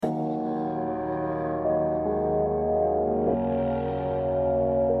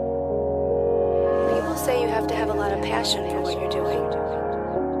have a lot of passion for what you're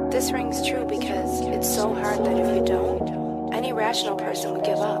doing. This rings true because it's so hard that if you don't, any rational person would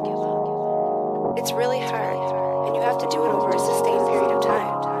give up. It's really hard, and you have to do it over a sustained period of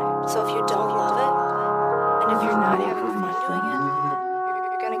time. So if you don't love it, and if you're not having fun doing it,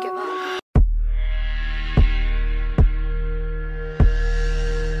 you're gonna give up.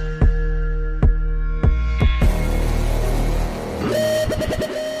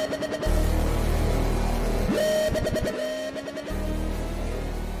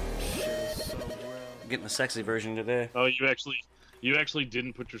 Getting the sexy version today. Oh, you actually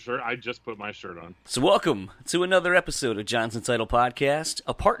didn't put your shirt. I just put my shirt on. So welcome to another episode of John's Entitled Podcast,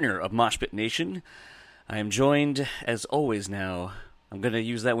 a partner of Moshpit Nation. I am joined, as always now, I'm going to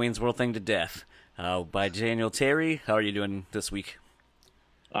use that Wayne's World thing to death, by Daniel Terry. How are you doing this week?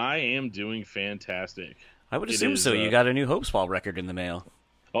 I am doing fantastic. I would assume so. You got a new Hopesfall record in the mail.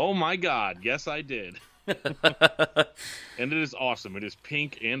 Oh my God, yes I did. And it is awesome. It is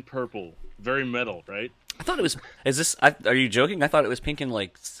pink and purple. Very metal, right? I thought it was... Are you joking? I thought it was pink and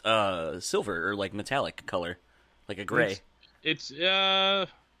like silver or like metallic color. Like a gray. It's on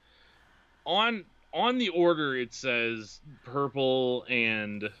the order it says purple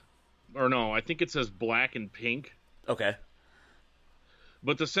and... Or no, I think it says black and pink. Okay.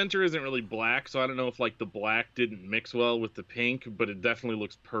 But the center isn't really black, so I don't know if like the black didn't mix well with the pink, but it definitely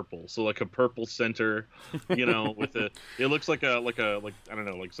looks purple. So like a purple center, you know, with it looks like I don't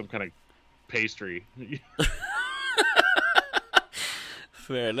know, like some kind of pastry.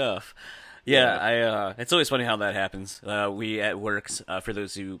 Fair enough. Yeah. It's always funny how that happens. We at Works, for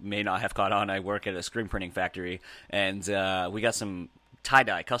those who may not have caught on, I work at a screen printing factory, and we got some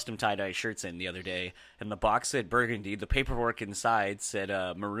custom tie-dye shirts in the other day, and the box said burgundy, the paperwork inside said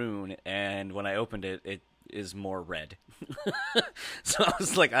maroon, and when I opened it, it is more red. So I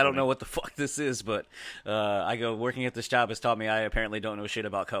was like, I don't know what the fuck this is, but working at this job has taught me I apparently don't know shit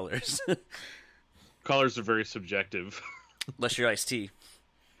about colors. Colors are very subjective. Unless you're Ice-T.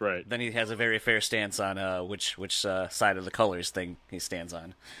 Right. Then he has a very fair stance on which side of the colors thing he stands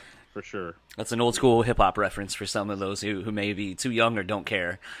on. For sure. That's an old school hip hop reference for some of those who may be too young or don't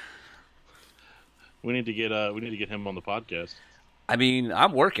care. We need to get him on the podcast. I mean,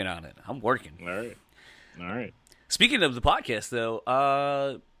 I'm working on it. All right. Speaking of the podcast,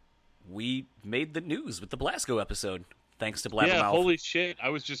 though, we made the news with the Blasco episode, thanks to Blabbermouth. Yeah, holy shit! I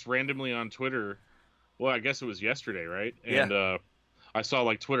was just randomly on Twitter. Well, I guess it was yesterday, right? And yeah. I saw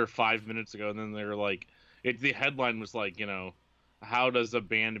like Twitter 5 minutes ago, and then they were like, the headline was like, you know, how does a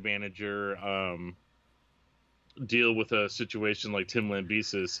band manager deal with a situation like Tim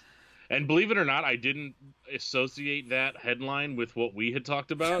Lambesis? And believe it or not, I didn't associate that headline with what we had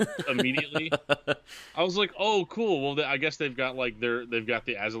talked about immediately. I was like, "Oh, cool. Well, I guess they've got they've got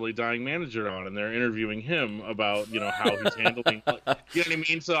the Azalea Dying manager on, and they're interviewing him about how he's handling." You know what I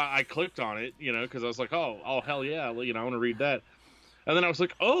mean? So I clicked on it, because I was like, "Oh, hell yeah!" I want to read that. And then I was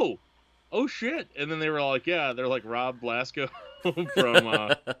like, "Oh shit!" And then they were like, "Yeah, they're like Rob Blasco." from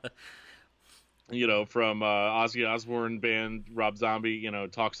Ozzy Osbourne band, Rob Zombie,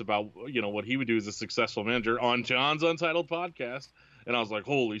 talks about, what he would do as a successful manager on John's Untitled Podcast. And I was like,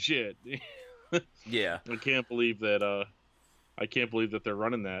 holy shit. Yeah. I can't believe that they're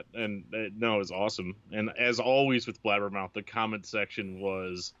running that. And no, it was awesome. And as always with Blabbermouth, the comment section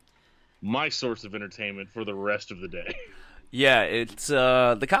was my source of entertainment for the rest of the day. Yeah, it's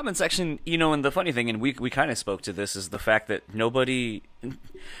the comment section, and the funny thing, and we kind of spoke to this, is the fact that nobody...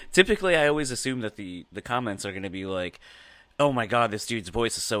 Typically, I always assume that the comments are going to be like, oh my god, this dude's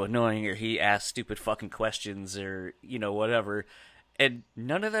voice is so annoying, or he asks stupid fucking questions, or, whatever. And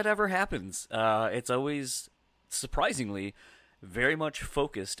none of that ever happens. It's always, surprisingly, very much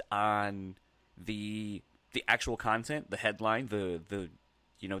focused on the actual content, the headline, the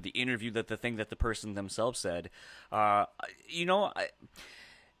interview, the thing that the person themselves said. And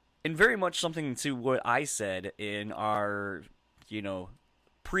very much something to what I said in our,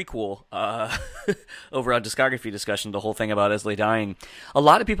 prequel over on Discography Discussion, the whole thing about Azalea Dying. A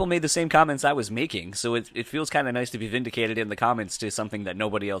lot of people made the same comments I was making, so it feels kind of nice to be vindicated in the comments to something that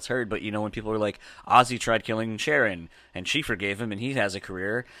nobody else heard. But, when people are like, Ozzy tried killing Sharon, and she forgave him, and he has a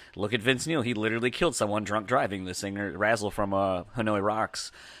career. Look at Vince Neil. He literally killed someone drunk driving, the singer Razzle from Hanoi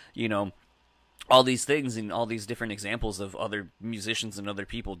Rocks. All these things and all these different examples of other musicians and other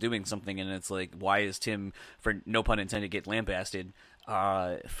people doing something, and it's like, why is Tim, for no pun intended, get lambasted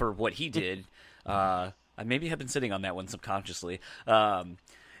for what he did? I maybe have been sitting on that one subconsciously. And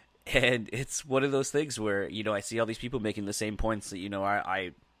it's one of those things where, I see all these people making the same points that,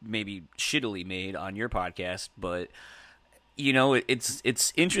 I maybe shittily made on your podcast, but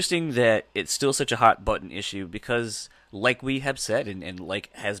it's interesting that it's still such a hot button issue because, like we have said, and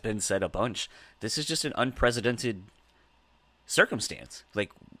like has been said a bunch, this is just an unprecedented circumstance.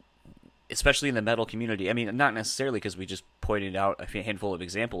 Like, especially in the metal community. I mean, not necessarily because we just pointed out a handful of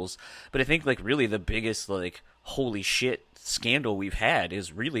examples, but I think like really the biggest like holy shit scandal we've had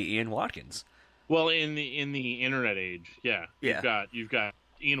is really Ian Watkins. Well, in the internet age, yeah. You've got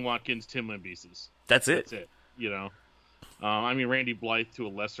Ian Watkins, Tim Lambesis. That's it. That's it. I mean, Randy Blythe to a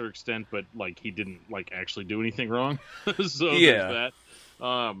lesser extent, but like he didn't like actually do anything wrong. So there's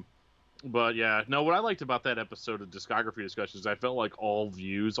that. But yeah, no. What I liked about that episode of Discography Discussions, I felt like all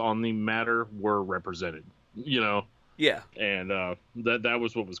views on the matter were represented. Yeah. And that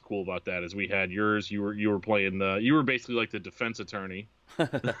was what was cool about that. Is we had yours. You were playing you were basically like the defense attorney.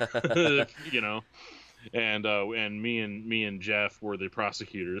 And me and Jeff were the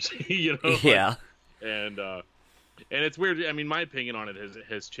prosecutors. Yeah. And it's weird. I mean, my opinion on it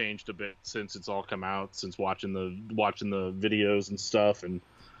has changed a bit since it's all come out, since watching the videos and stuff. And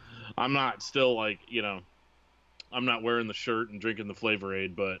I'm not still like, I'm not wearing the shirt and drinking the Flavor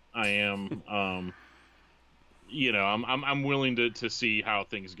Aid, but I am, I'm willing to see how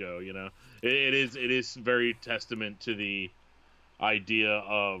things go. It is very testament to the idea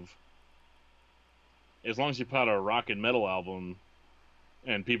of, as long as you put out a rock and metal album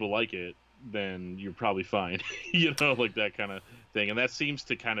and people like it, then you're probably fine, like that kind of thing. And that seems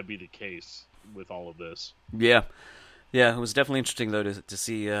to kind of be the case with all of this. Yeah. Yeah, it was definitely interesting though to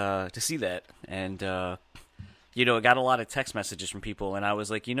see that, and I got a lot of text messages from people, and I was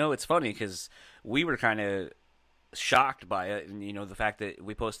like, it's funny because we were kind of shocked by it, and the fact that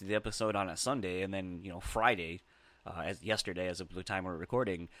we posted the episode on a Sunday, and then Friday, as yesterday, as of the time we're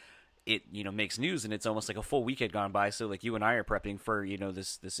recording, it makes news, and it's almost like a full week had gone by. So like you and I are prepping for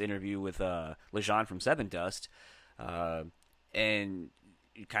this interview with Lejean from Sevendust, and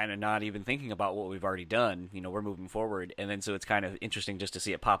kind of not even thinking about what we've already done. We're moving forward, and then so it's kind of interesting just to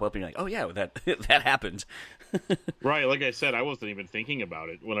see it pop up, and you're like, oh yeah, that that happened. Right, like I said, I wasn't even thinking about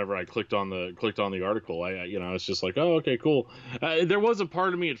it whenever I clicked on the article. I was just like, oh, okay, cool. There was a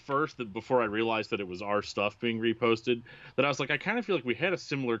part of me at first that before I realized that it was our stuff being reposted, that I was like, I kind of feel like we had a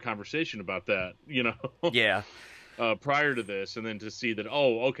similar conversation about that, Yeah. Prior to this, and then to see that,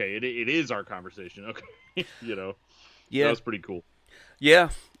 oh, okay, it is our conversation. Okay, Yeah, that was pretty cool. Yeah,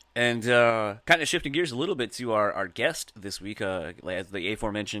 and kind of shifting gears a little bit to our guest this week, as the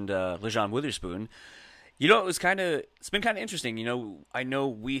aforementioned Lejean Witherspoon. It's been kind of interesting. I know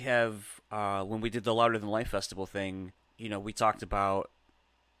we have, when we did the Louder Than Life Festival thing, we talked about,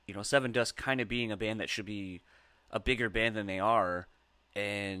 Sevendust kind of being a band that should be a bigger band than they are,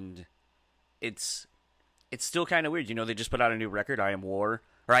 and it's still kind of weird. They just put out a new record, I Am War,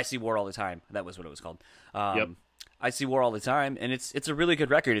 or I See War All the Time. That was what it was called. Yep. I See War All the Time, and it's a really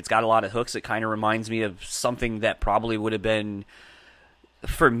good record. It's got a lot of hooks. It kind of reminds me of something that probably would have been,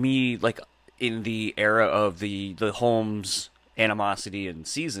 for me, like in the era of the Holmes, Animosity, and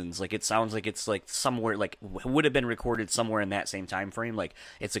Seasons. Like it sounds like it's like somewhere, like would have been recorded somewhere in that same time frame. Like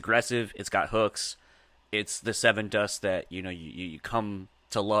it's aggressive. It's got hooks. It's the Sevendust that you come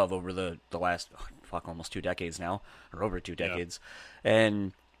to love over the last almost 2 decades now, or over 2 decades,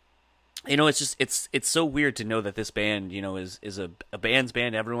 and. It's so weird to know that this band, is a band's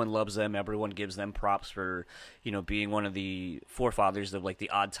band. Everyone loves them. Everyone gives them props for, being one of the forefathers of like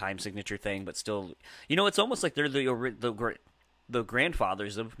the odd time signature thing. But still, it's almost like they're the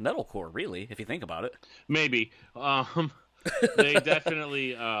grandfathers of metalcore, really, if you think about it. Maybe. They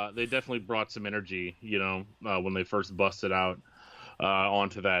definitely brought some energy, when they first busted out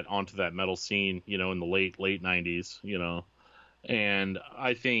onto that metal scene, in the late 90s, and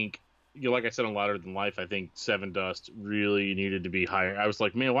I think. Like I said on Louder Than Life, I think Sevendust really needed to be higher. I was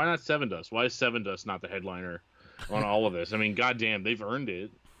like, man, why not Sevendust? Why is Sevendust not the headliner on all of this? I mean, goddamn, they've earned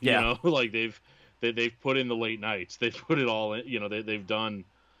it. Yeah. Like they've put in the late nights. They've put it all in. They've done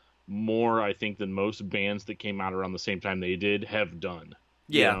more, I think, than most bands that came out around the same time they did have done.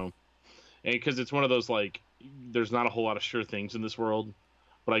 Yeah. And because it's one of those, like, there's not a whole lot of sure things in this world,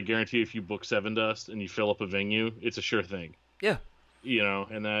 but I guarantee you if you book Sevendust and you fill up a venue, it's a sure thing. Yeah.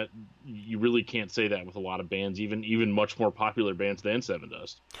 And that you really can't say that with a lot of bands, even much more popular bands than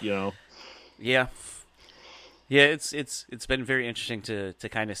Sevendust. Yeah, yeah. It's been very interesting to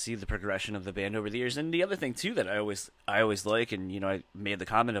kind of see the progression of the band over the years. And the other thing too that I always like, and I made the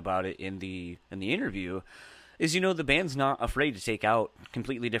comment about it in the interview, is the band's not afraid to take out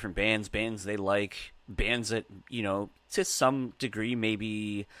completely different bands they like, bands that to some degree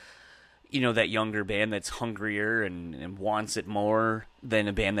maybe. that younger band that's hungrier and wants it more than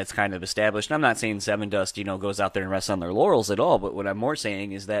a band that's kind of established. And I'm not saying Seven Dust, goes out there and rests on their laurels at all, but what I'm more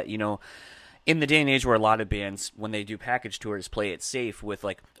saying is that, in the day and age where a lot of bands, when they do package tours, play it safe with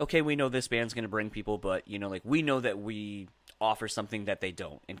like, okay, we know this band's going to bring people, but, we know that we offer something that they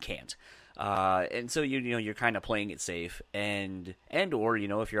don't and can't. And so you're kind of playing it safe, and or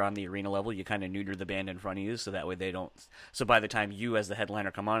if you're on the arena level, you kind of neuter the band in front of you, so that way they don't. So by the time you as the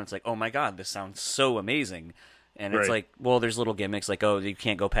headliner come on, it's like, oh my god, this sounds so amazing, and it's like, well, there's little gimmicks like, oh, you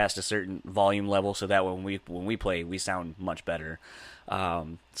can't go past a certain volume level, so that when we play, we sound much better.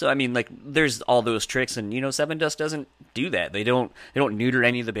 So I mean, like, there's all those tricks, and Seven Dust doesn't do that. They don't neuter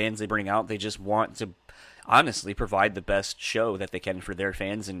any of the bands they bring out. They just want to honestly provide the best show that they can for their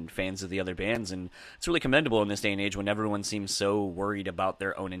fans and fans of the other bands, and it's really commendable in this day and age when everyone seems so worried about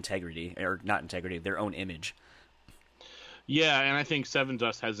their own integrity, or not integrity, their own image. Yeah, and I think Seven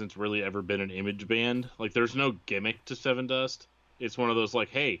Dust hasn't really ever been an image band. Like, there's no gimmick to Seven Dust. It's one of those like,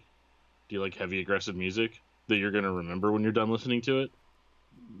 hey, do you like heavy aggressive music that you're going to remember when you're done listening to it?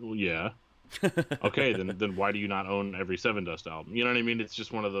 Well, yeah. Okay, then why do you not own every Seven Dust album? You know what I mean? It's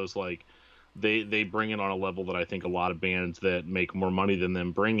just one of those, like, they bring it on a level that I think a lot of bands that make more money than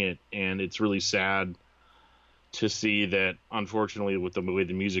them bring it, and it's really sad to see that, unfortunately, with the way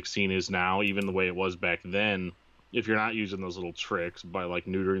the music scene is now, even the way it was back then, if you're not using those little tricks by, like,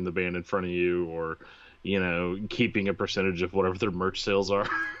 neutering the band in front of you, or keeping a percentage of whatever their merch sales are,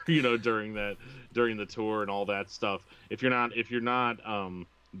 during the tour and all that stuff, if you're not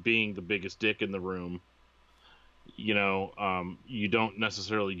being the biggest dick in the room, you don't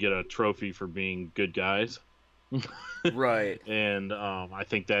necessarily get a trophy for being good guys. Right. And I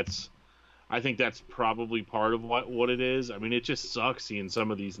think that's probably part of what it is. I mean, it just sucks seeing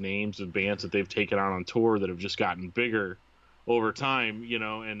some of these names of bands that they've taken out on tour that have just gotten bigger over time,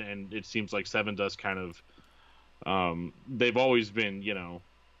 and it seems like Seven Dust kind of, they've always been,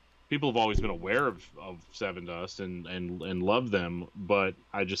 people have always been aware of Seven Dust and love them, but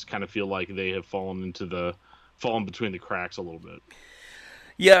I just kind of feel like they have fallen between the cracks a little bit.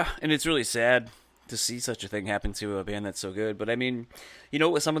 Yeah, and it's really sad to see such a thing happen to a band that's so good. But I mean,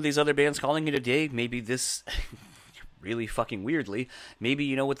 with some of these other bands calling it a day, maybe this really fucking weirdly,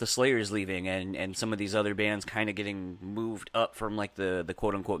 maybe, with the Slayers leaving and some of these other bands kind of getting moved up from like the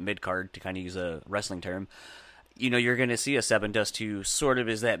quote unquote mid card, to kind of use a wrestling term, you're going to see a Seven Dust who sort of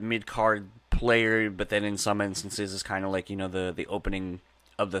is that mid card player, but then in some instances is kind of like, the opening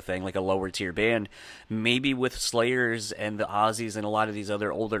of the thing, like a lower tier band. Maybe with Slayers and the Aussies and a lot of these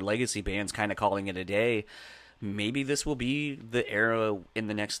other older legacy bands kind of calling it a day, maybe this will be the era in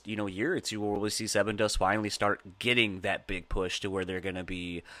the next year or two where we'll see Seven Dust finally start getting that big push to where they're going to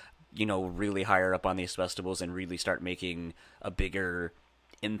be really higher up on these festivals and really start making a bigger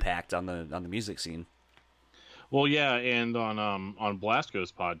impact on the music scene. Well, yeah, and on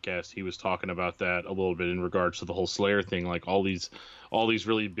Blasco's podcast, he was talking about that a little bit in regards to the whole Slayer thing, like all these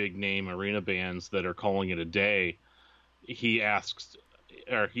really big name arena bands that are calling it a day. He asked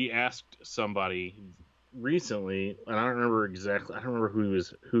somebody recently, and I don't remember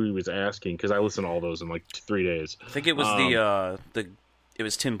who he was asking, because I listened to all those in like 3 days. I think it was it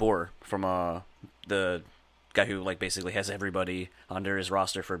was Tim Bohr from the guy who like basically has everybody under his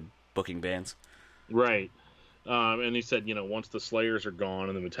roster for booking bands. Right. And he said, once the Slayers are gone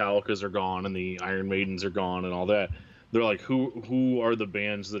and the Metallicas are gone and the Iron Maidens are gone and all that, they're like, who are the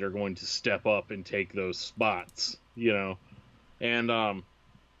bands that are going to step up and take those spots, And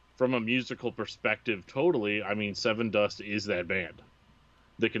from a musical perspective, totally, I mean, Seven Dust is that band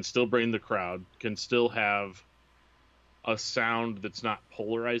that can still bring the crowd, can still have a sound that's not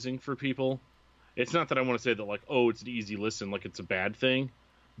polarizing for people. It's not that I want to say that, like, oh, it's an easy listen, like it's a bad thing.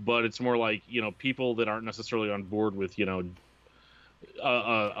 But it's more like, people that aren't necessarily on board with, a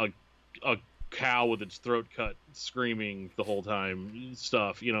cow with its throat cut screaming the whole time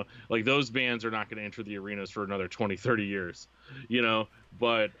stuff, like those bands are not going to enter the arenas for another 20, 30 years,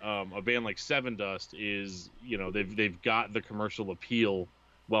 but a band like Seven Dust is, they've got the commercial appeal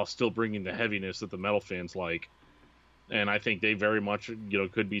while still bringing the heaviness that the metal fans like. And I think they very much,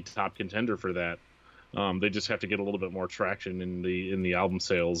 could be top contender for that. They just have to get a little bit more traction in the album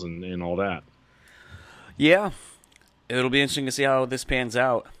sales and all that. Yeah, it'll be interesting to see how this pans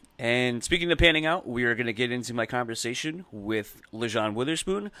out. And speaking of panning out, we are going to get into my conversation with Lajon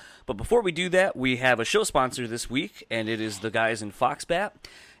Witherspoon. But before we do that, we have a show sponsor this week, and it is the guys in Foxbat.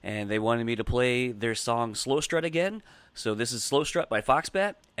 And they wanted me to play their song Slow Strut again. So this is Slow Strut by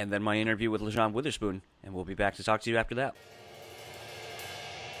Foxbat, and then my interview with Lajon Witherspoon. And we'll be back to talk to you after that.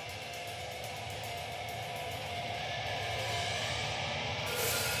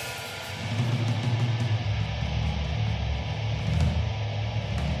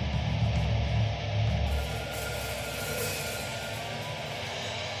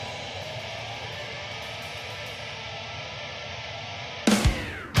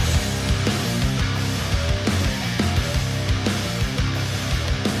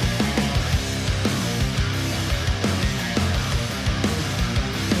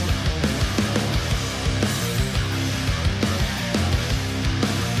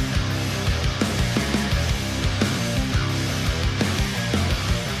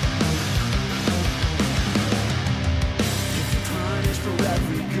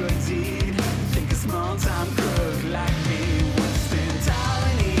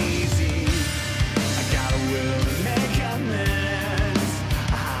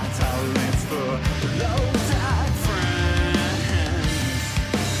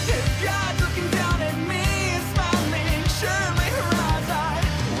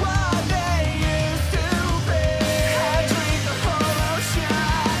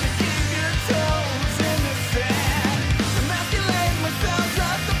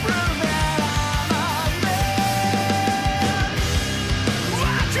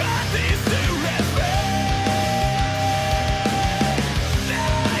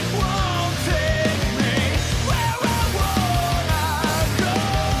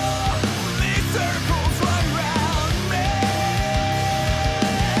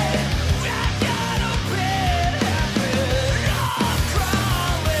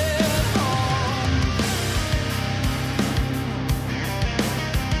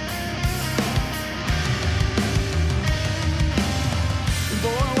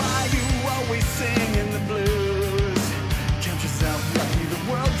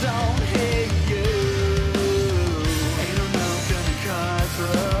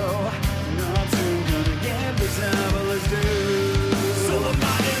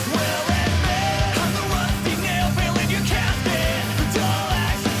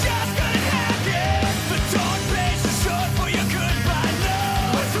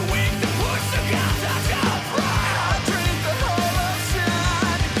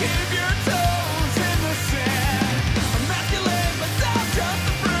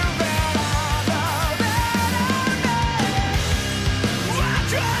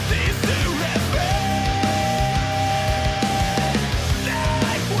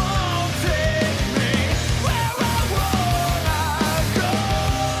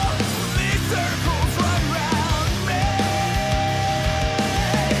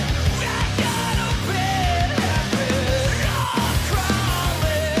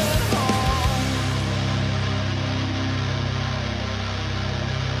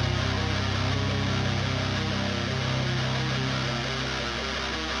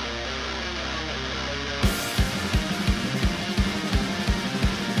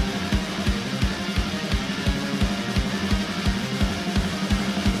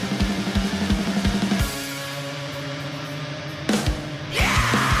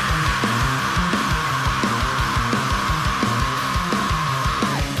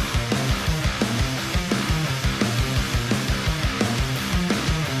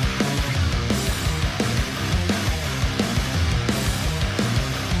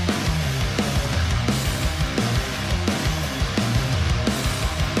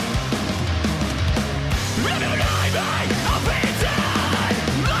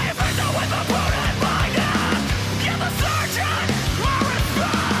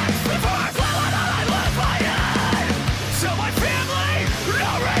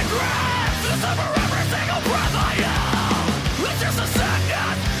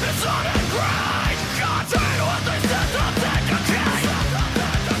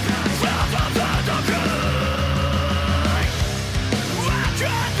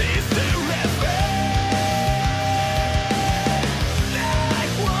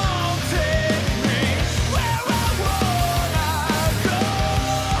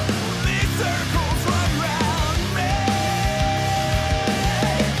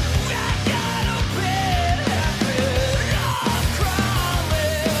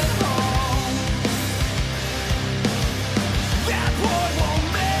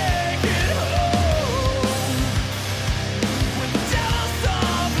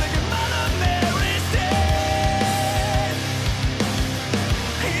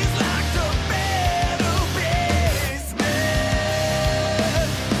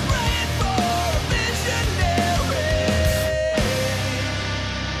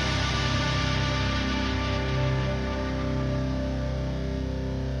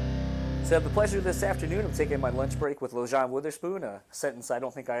 So I have the pleasure this afternoon of taking my lunch break with LeJean Witherspoon, a sentence I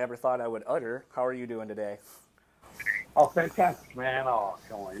don't think I ever thought I would utter. How are you doing today? Oh, fantastic, man. Oh,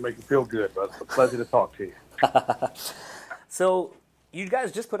 come on. You make me feel good, brother. It's a pleasure to talk to you. So you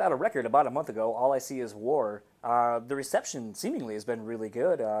guys just put out a record about a month ago, All I See Is War. The reception seemingly has been really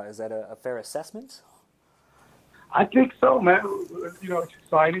good. Is that a fair assessment? I think so, man. You know, it's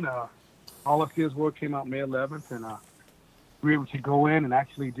exciting. All I See Is War came out May 11th, and we were able to go in and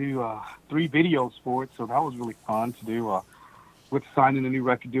actually do 3 videos for it, so that was really fun to do. With signing a new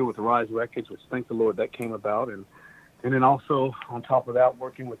record deal with Rise Records, which thank the Lord that came about, and then also on top of that,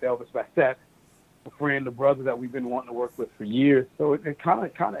 working with Elvis Bassett, a friend, a brother that we've been wanting to work with for years. So it kind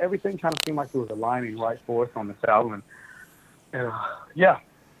of everything kind of seemed like it was aligning right for us on this album, and yeah,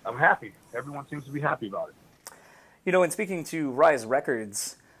 I'm happy. Everyone seems to be happy about it. You know, and speaking to Rise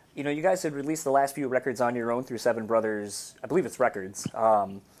Records, you know, you guys had released the last few records on your own through Seven Brothers. I believe it's Records.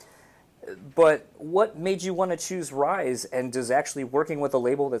 But what made you want to choose Rise, and does actually working with a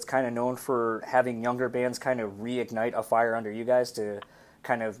label that's kind of known for having younger bands kind of reignite a fire under you guys to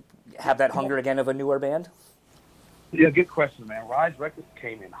kind of have that hunger again of a newer band? Yeah, good question, man. Rise Records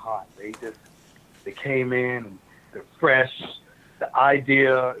came in hot. They came in and they're fresh. The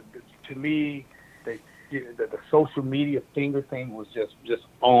idea, to me, the social media finger thing was just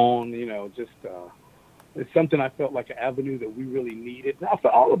on, you know, it's something I felt like an avenue that we really needed. Now,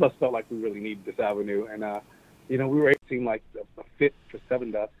 all of us felt like we really needed this avenue, and you know, we were seeing like a fit for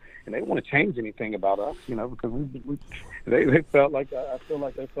Seven Dust, and they didn't want to change anything about us, you know, because they felt like I feel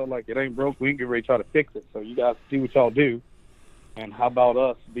like they felt like it ain't broke, we can get ready to try to fix it. So you guys do what y'all do, and how about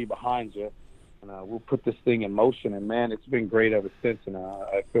us be behind you, and we'll put this thing in motion. And man, it's been great ever since, and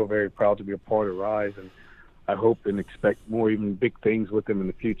I feel very proud to be a part of Rise, and I hope and expect more even big things with them in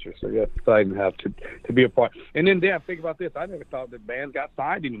the future. So yeah, it's exciting to have to be a part. And then Dan, think about this. I never thought that bands got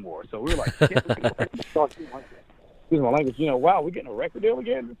signed anymore. So we were like, excuse my language, you know, wow, we're getting a record deal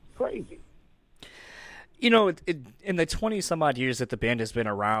again? It's crazy. You know, in the 20 some odd years that the band has been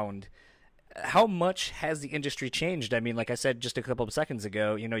around, how much has the industry changed? I mean, like I said just a couple of seconds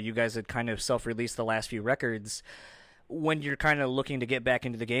ago, you know, you guys had kind of self-released the last few records. When you're kind of looking to get back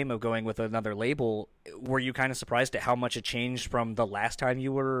into the game of going with another label, were you kind of surprised at how much it changed from the last time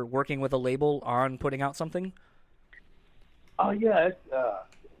you were working with a label on putting out something? Oh, yeah.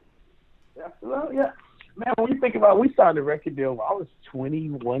 Yeah. Man, when you think about it, we signed a record deal when I was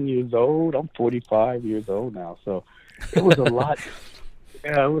 21 years old. I'm 45 years old now, so it was a lot.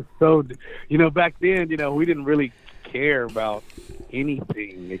 Yeah, it was so, you know, back then, you know, we didn't really care about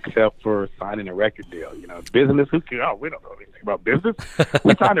anything except for signing a record deal. You know, business, who cares? Oh, we don't know anything about business.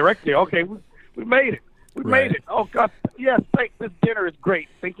 We signed a record deal. Okay, we made it. We made it. Oh, God, yes, thanks. This dinner is great.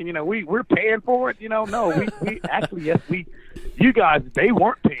 Thinking, you know, we're paying for it. You know, no, we actually, yes, you guys, they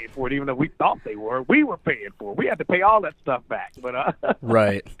weren't paying for it, even though we thought they were. We were paying for it. We had to pay all that stuff back. But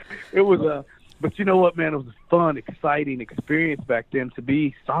right. It was but you know what, man? It was a fun, exciting experience back then to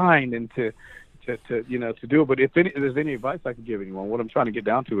be signed and to you know, to do it. But if there's any advice I could give anyone, what I'm trying to get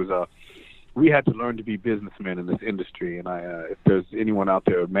down to is we had to learn to be businessmen in this industry. And if there's anyone out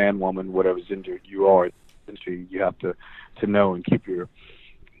there, man, woman, whatever gender you are in this industry, you have to know and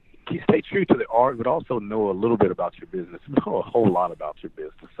stay true to the art, but also know a little bit about your business, know a whole lot about your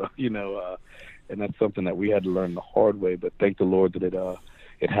business. So, you know, and that's something that we had to learn the hard way, but thank the Lord that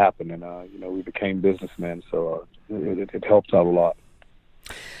it happened. And, you know, we became businessmen. So it helped out a lot.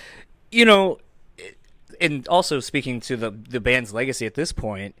 You know, and also speaking to the band's legacy at this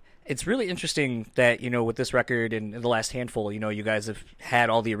point, it's really interesting that, you know, with this record and the last handful, you know, you guys have had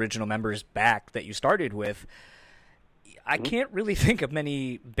all the original members back that you started with. I can't really think of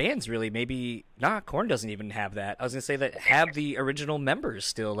many bands, really. Maybe, Korn doesn't even have that. I was going to say that have the original members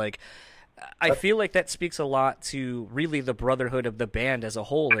still. Like, I feel like that speaks a lot to really the brotherhood of the band as a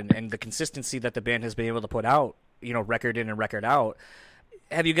whole and the consistency that the band has been able to put out, you know, record in and record out.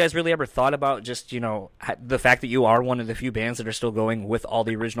 Have you guys really ever thought about just, you know, the fact that you are one of the few bands that are still going with all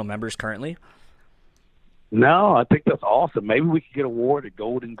the original members currently? No, I think that's awesome. Maybe we could get an award at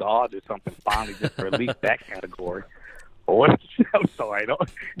Golden God or something finally, just for at least that category. Or I'm sorry, no,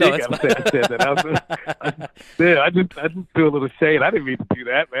 that's fine. Said that. I just threw a little shade. I didn't mean to do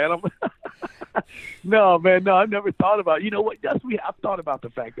that, man. No, man, no, I've never thought about. You know what? I've thought about the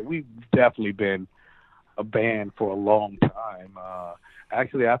fact that we've definitely been a band for a long time.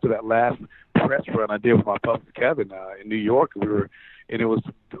 Actually, after that last press run I did with my cousin Kevin in New York, it was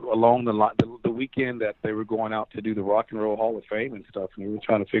along the weekend that they were going out to do the Rock and Roll Hall of Fame and stuff, and we were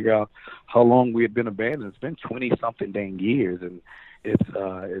trying to figure out how long we had been a band, and it's been 20-something dang years, and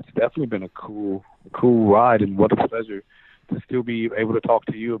it's definitely been a cool ride, and what a pleasure to still be able to talk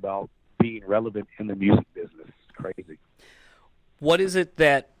to you about being relevant in the music business. It's crazy. What is it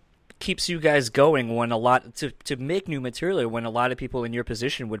that keeps you guys going when to make new material when a lot of people in your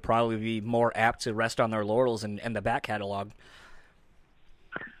position would probably be more apt to rest on their laurels and the back catalog?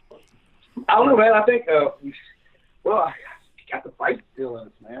 I don't know, man. I think, we got the fight still in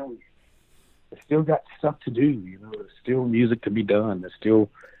us, man. We still got stuff to do. You know, there's still music to be done. There's still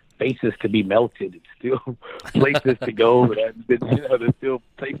faces to be melted. It's still places to go that haven't been, there's still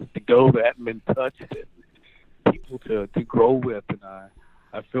places to go that haven't been touched, and people to grow with. And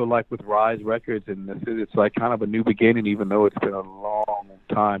I feel like with Rise Records, and it's like kind of a new beginning, even though it's been a long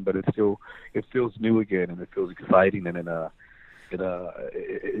time, but it feels new again, and it feels exciting, and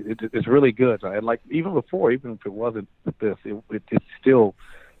it's really good. And like even before, even if it wasn't this, it's still,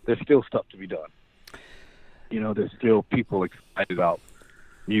 there's still stuff to be done. You know, there's still people excited about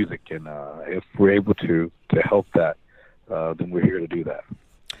music, and if we're able to help that, then we're here to do that.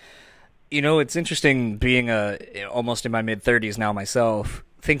 You know, it's interesting being almost in my mid-30s now myself,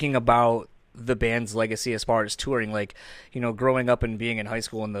 thinking about the band's legacy as far as touring. Like, you know, growing up and being in high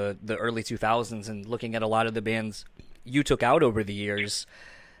school in the early 2000s and looking at a lot of the bands you took out over the years,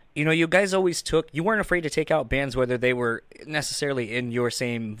 you know, you guys always you weren't afraid to take out bands whether they were necessarily in your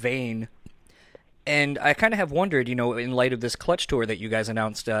same vein. And I kind of have wondered, you know, in light of this Clutch tour that you guys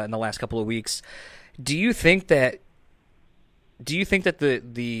announced in the last couple of weeks, do you think that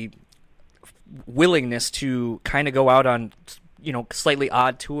the willingness to kind of go out on, you know, slightly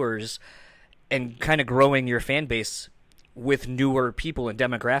odd tours and kind of growing your fan base with newer people and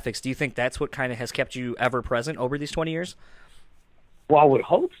demographics, do you think that's what kind of has kept you ever present over these 20 years? Well, I would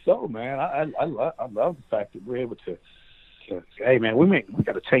hope so, man. I love the fact that we're able to hey, man, we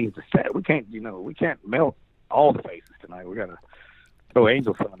got to change the set. We can't melt all the faces tonight. We got to throw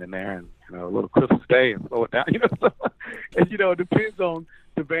Angel Sun in there and, you know, a little Christmas Day and slow it down. You know, so, and, you know, it depends on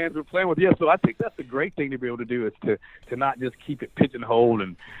the bands we're playing with. Yeah, so I think that's a great thing to be able to do, is to not just keep it pigeonholed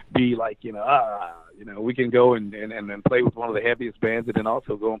and be like, you know, we can go and play with one of the heaviest bands, and then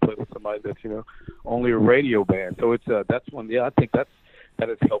also go and play with somebody that's, you know, only a radio band. So it's that's one. Yeah, I think that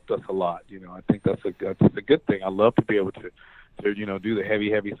has helped us a lot. You know, I think that's a good thing. I love to be able to you know, do the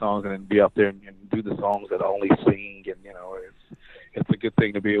heavy songs and then be out there and do the songs that I only sing, and, you know, it's a good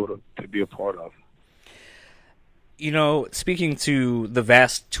thing to be able to be a part of. You know, speaking to the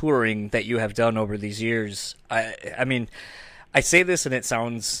vast touring that you have done over these years, I mean, I say this and it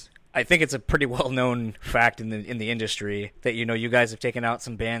sounds, I think it's a pretty well-known fact in the industry that, you know, you guys have taken out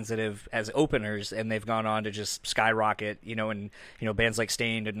some bands that have as openers, and they've gone on to just skyrocket, you know, and, you know, bands like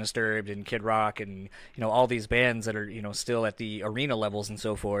Stained and Disturbed and Kid Rock and, you know, all these bands that are, you know, still at the arena levels and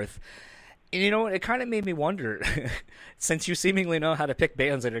so forth. And, you know, it kind of made me wonder, since you seemingly know how to pick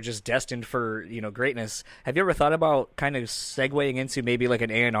bands that are just destined for, you know, greatness, have you ever thought about kind of segueing into maybe like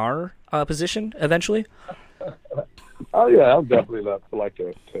an A&R position eventually? Oh yeah, I'll definitely like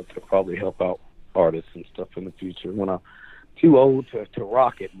to probably help out artists and stuff in the future when I'm too old to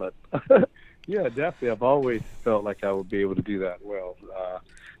rock it. But yeah, definitely, I've always felt like I would be able to do that well.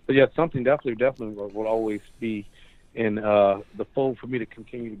 But yeah, something definitely will always be in the fold for me to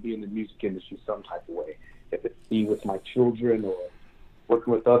continue to be in the music industry some type of way. If it be with my children or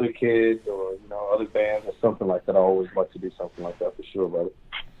working with other kids or, you know, other bands or something like that, I always like to do something like that for sure, brother.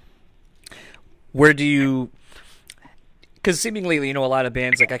 Where do you? Because seemingly, you know, a lot of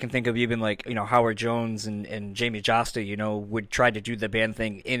bands, like I can think of even like, you know, Howard Jones and Jamie Josta, you know, would try to do the band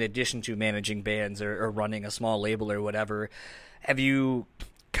thing in addition to managing bands or running a small label or whatever. Have you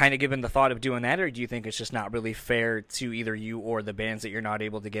kind of given the thought of doing that, or do you think it's just not really fair to either you or the bands that you're not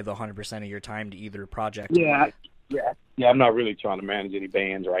able to give 100% of your time to either project? Yeah. I'm not really trying to manage any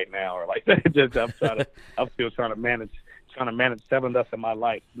bands right now or like that. Just I'm still trying to manage Seven Dust in my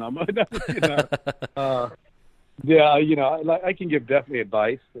life. No, you know. Yeah, you know, I can give definitely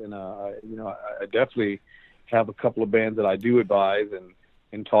advice, and you know, I definitely have a couple of bands that I do advise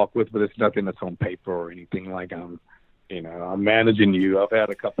and talk with, but it's nothing that's on paper or anything like I'm managing you. I've had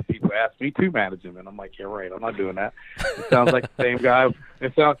a couple of people ask me to manage them, and I'm like, you're right, I'm not doing that. It sounds like the same guy.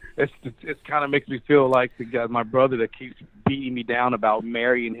 It kind of makes me feel like the guy, my brother, that keeps beating me down about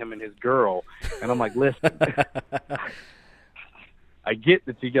marrying him and his girl, and I'm like, listen. I get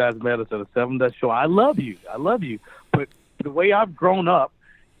that you guys met us at a Seven Dust show. I love you. But the way I've grown up,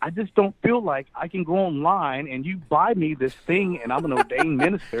 I just don't feel like I can go online and you buy me this thing, and I'm an ordained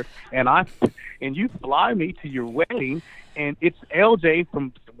minister, and you fly me to your wedding, and it's LJ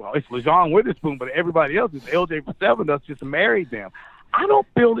it's LeJean Witherspoon, but everybody else is LJ from Seven Dust just married them. I don't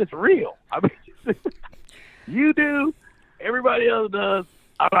feel it's real. I mean, you do. Everybody else does.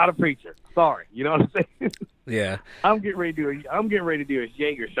 I'm not a preacher. Sorry, you know what I'm saying? Yeah. I'm getting ready to do a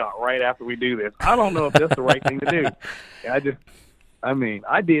Jaeger shot right after we do this. I don't know if that's the right thing to do.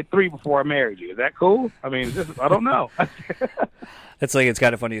 I did 3 before I married you. Is that cool? I mean, I don't know. It's like, it's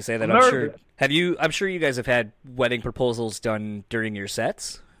kind of funny to say that. I'm nervous. I'm sure you guys have had wedding proposals done during your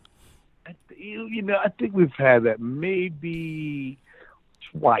sets. I think we've had that maybe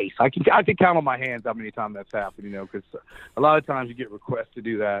twice. I can count on my hands how many times that's happened, because a lot of times you get requests to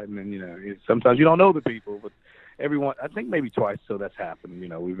do that, and then, sometimes you don't know the people, but everyone, I think maybe twice so that's happened.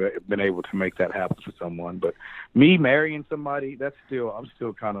 We've been able to make that happen for someone. But me marrying somebody, I'm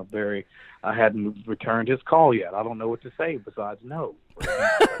still kind of I hadn't returned his call yet. I don't know what to say besides no.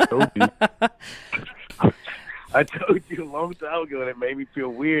 I told you a long time ago, and it made me feel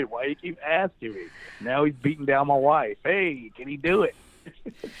weird. Why you keep asking me? Now he's beating down my wife. Hey, can he do it?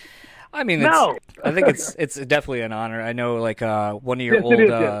 I mean, no. I think it's definitely an honor. I know, like, one of your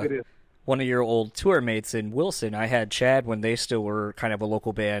it is. One of your old tour mates in Wilson, I had Chad when they still were kind of a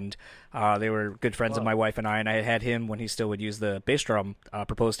local band. They were good friends of my wife and I had him when he still would use the bass drum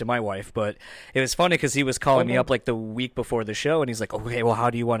propose to my wife. But it was funny because he was calling me up like the week before the show, and he's like, okay, well, how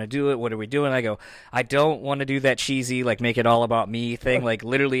do you want to do it? What are we doing? I go, I don't want to do that cheesy, like, make it all about me thing. Like,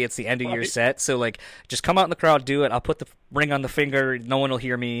 literally, it's the end of your set. So, like, just come out in the crowd, do it. I'll put the ring on the finger. No one will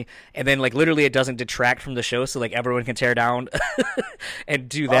hear me. And then, like, literally, it doesn't detract from the show, so, like, everyone can tear down and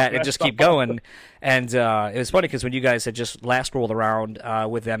do that and just keep going. And it was funny because when you guys had just last rolled around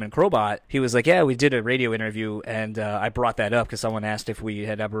with them and Crowbot, he was like, yeah, we did a radio interview, and I brought that up because someone asked if we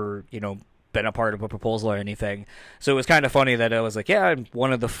had ever, been a part of a proposal or anything. So it was kind of funny that I was like, yeah, I'm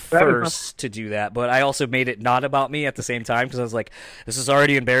one of the first to do that, but I also made it not about me at the same time because I was like, this is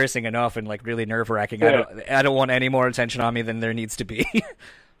already embarrassing enough and, like, really nerve-wracking. Yeah. I don't want any more attention on me than there needs to be.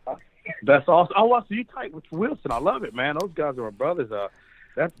 That's awesome. Oh, so you tight with Wilson. I love it, man. Those guys are my brothers.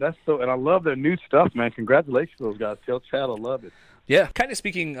 That's so, and I love their new stuff, man. Congratulations to those guys. Tell Chad I love it. Yeah. Kind of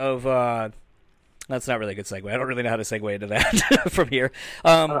speaking of, that's not really a good segue. I don't really know how to segue into that from here.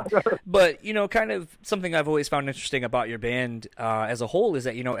 But, kind of something I've always found interesting about your band as a whole is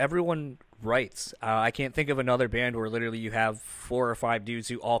that, everyone writes. I can't think of another band where literally you have 4 or 5 dudes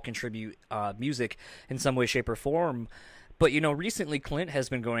who all contribute music in some way, shape, or form. But, recently Clint has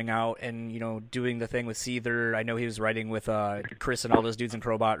been going out and, doing the thing with Seether. I know he was writing with Chris and all those dudes in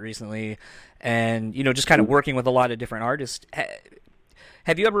Crowbot recently. And, just kind of working with a lot of different artists.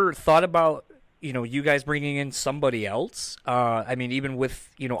 Have you ever thought about, you guys bringing in somebody else? I mean, even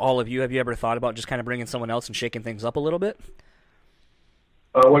with, all of you, have you ever thought about just kind of bringing someone else and shaking things up a little bit?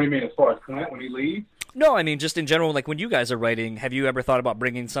 What do you mean, as far as Clint when he leaves? No, I mean, just in general, like when you guys are writing, have you ever thought about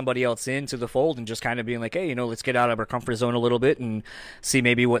bringing somebody else into the fold and just kind of being like, hey, let's get out of our comfort zone a little bit and see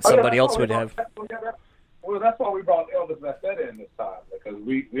maybe what somebody else would have? Well, that's why we brought Elvis Bassetta in this time, because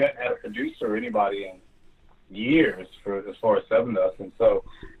we hadn't had a producer or anybody in years as far as Seven Dust, and so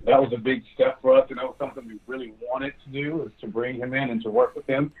that was a big step for us, and that was something we really wanted to do, is to bring him in and to work with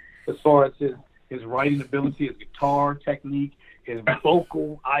him as far as his writing ability, his guitar technique, his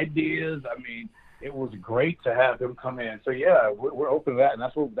vocal ideas. I mean, it was great to have him come in. So yeah, we're open to that, and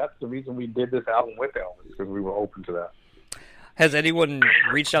that's the reason we did this album with Elvis, because we were open to that. Has anyone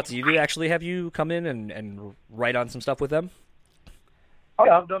reached out to you to actually have you come in and write on some stuff with them? Oh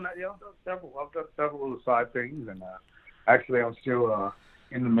yeah, I've done that. Yeah, I've done several little side things, and actually I'm still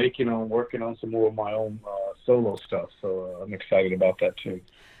in the making on working on some more of my own solo stuff. So I'm excited about that too.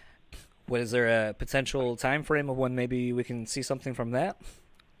 What is there a potential time frame of when maybe we can see something from that?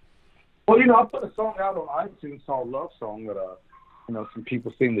 Well, I put a song out on iTunes called Love Song that, some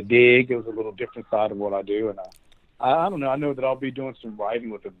people seem to dig. It was a little different side of what I do. And I don't know. I know that I'll be doing some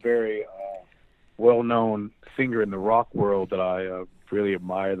writing with a very well-known singer in the rock world that I really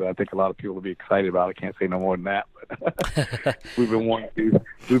admire, that I think a lot of people will be excited about. I can't say no more than that. But we've been wanting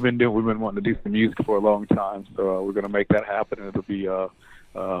to do some music for a long time. So we're going to make that happen, and it'll be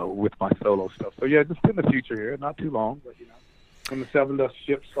with my solo stuff. So yeah, just in the future here, not too long, but when the Seven Dust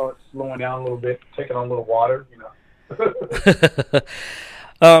ship starts slowing down a little bit, taking on a little water,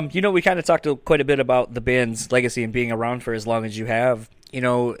 we kind of talked quite a bit about the band's legacy and being around for as long as you have.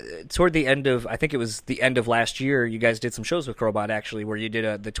 Toward the end of, I think it was the end of last year, you guys did some shows with Crowbot, actually, where you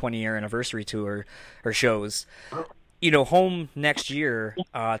did the 20-year anniversary tour or shows. Home next year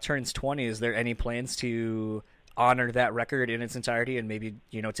turns 20. Is there any plans to honor that record in its entirety and maybe,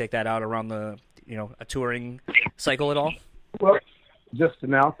 take that out around the, a touring cycle at all? Well, just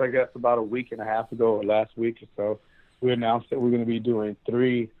announced, I guess, about a week and a half ago or last week or so, we announced that we're going to be doing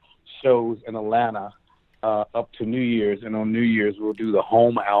 3 shows in Atlanta up to New Year's, and on New Year's we'll do the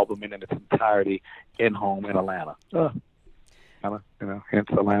Home album in its entirety in Atlanta. kind of, hence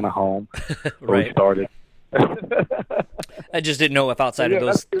Atlanta home, where Right. we started. I just didn't know if outside Yeah, of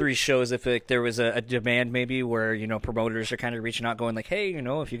those that's- 3 shows, if there was a demand maybe where, promoters are kind of reaching out going like, hey,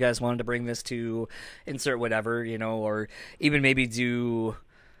 if you guys wanted to bring this to insert whatever, or even maybe do,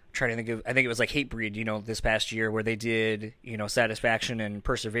 trying to think of, I think it was like Hatebreed, this past year where they did, Satisfaction and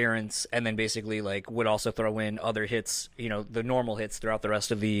Perseverance, and then basically like would also throw in other hits, the normal hits throughout the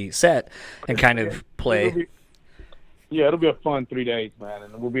rest of the set and kind of play. It'll be a fun 3 days, man,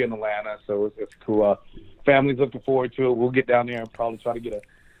 and we'll be in Atlanta, so it's cool. Family's looking forward to it. We'll get down there and probably try to get a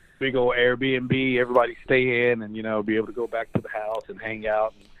big old Airbnb, everybody stay in, and be able to go back to the house and hang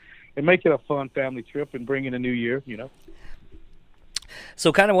out and make it a fun family trip and bring in a new year.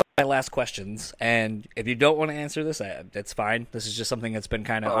 So kind of one of my last questions, and if you don't want to answer this, that's fine. This is just something that's been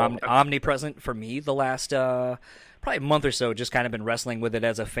kind of omnipresent for me the last probably a month or so, just kind of been wrestling with it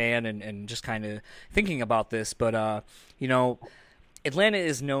as a fan and just kind of thinking about this. But, Atlanta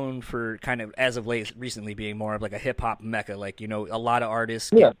is known for kind of, as of late, recently being more of like a hip-hop mecca. Like, a lot of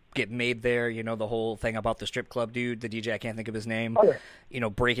artists get made there. The whole thing about the strip club dude, the DJ, I can't think of his name,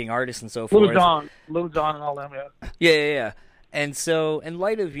 breaking artists and so forth. Little John and all them, yeah. Yeah. And so, in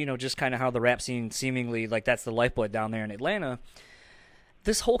light of, just kind of how the rap scene seemingly, like, that's the lifeblood down there in Atlanta,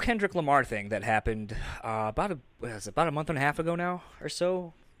 this whole Kendrick Lamar thing that happened about a month and a half ago now or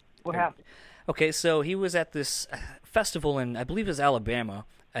so. What happened? Okay, so he was at this festival in, I believe it was Alabama,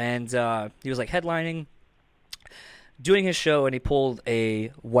 and he was, like, headlining, doing his show, and he pulled a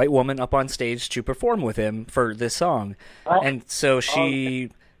white woman up on stage to perform with him for this song. And so she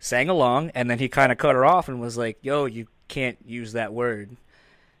sang along, and then he kind of cut her off and was like, yo, you can't use that word.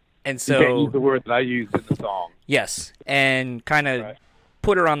 And so you can't use the word that I used in the song. Yes, and kind of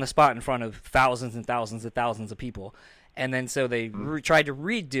put her on the spot in front of thousands and thousands and thousands of people. And then so they tried to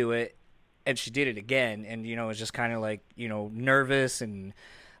redo it, and she did it again, and it was just kind of like nervous and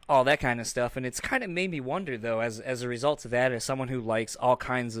all that kind of stuff. And it's kind of made me wonder, though, as a result of that, as someone who likes all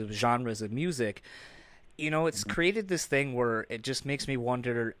kinds of genres of music, it's created this thing where it just makes me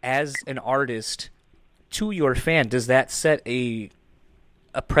wonder, as an artist, to your fan, does that set a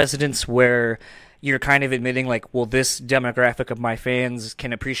precedence where you're kind of admitting, like, well, this demographic of my fans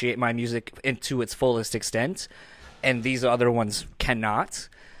can appreciate my music to its fullest extent, and these other ones cannot?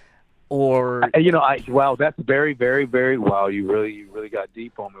 Or wow, that's very, very, very wow. You really got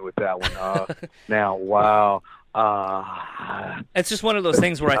deep on me with that one. Now, wow. It's just one of those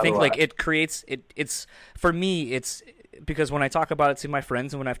things where I think like it creates it's for me, it's because when I talk about it to my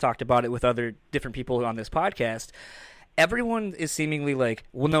friends and when I've talked about it with other different people on this podcast, everyone is seemingly like,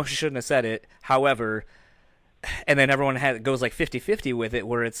 well, no, she shouldn't have said it. However, and then everyone goes like 50-50 with it,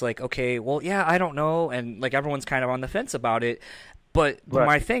 where it's like, okay, well, yeah, I don't know, and like everyone's kind of on the fence about it. But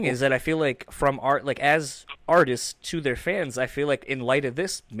my thing is that I feel like from art, like as artists to their fans, I feel like in light of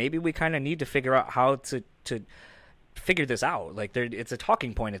this, maybe we kind of need to figure out how to figure this out. Like it's a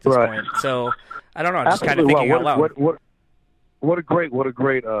talking point at this point. So I don't know. I'm just kind of thinking out loud. What a great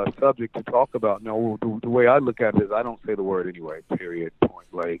subject to talk about. No, the way I look at it is I don't say the word anyway. Period. Point.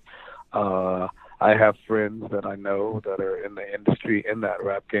 Like I have friends that I know that are in the industry in that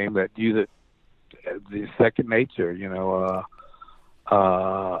rap game that use it as the second nature.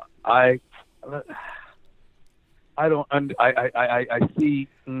 I see.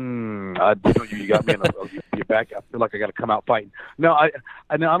 You got me in your back. I feel like I got to come out fighting. No, I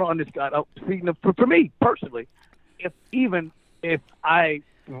don't understand. See, for me personally, if I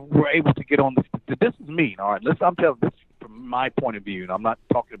were able to get on this is me. All right, I'm telling this from my point of view, and I'm not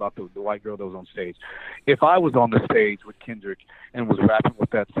talking about the white girl that was on stage. If I was on the stage with Kendrick and was rapping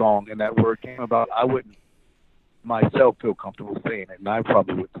with that song and that word came about, I wouldn't myself feel comfortable saying it, and I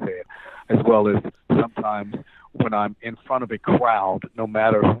probably would say it, as well as sometimes when I'm in front of a crowd, no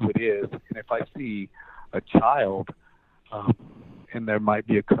matter who it is, and if I see a child and there might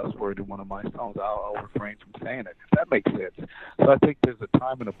be a cuss word in one of my songs, I'll refrain from saying it, if that makes sense. So I think there's a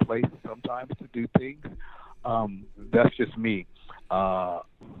time and a place sometimes to do things. That's just me. I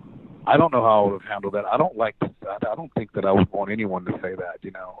don't know how I would have handled that. I don't think that I would want anyone to say that,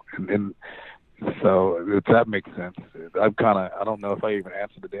 and so if that makes sense. I don't know if I even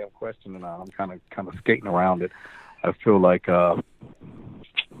answered the damn question or not. I'm kind of skating around it. I feel like I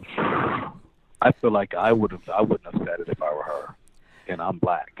wouldn't have said it if I were her, and I'm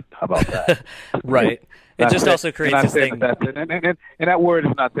black. How about that? Right. It just also creates this thing. And that word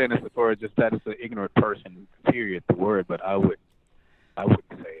is not saying this for just that it's an ignorant person. Period. The word, but I wouldn't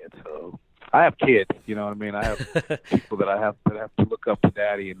say it. So I have kids, you know what I mean? I have people that have to look up to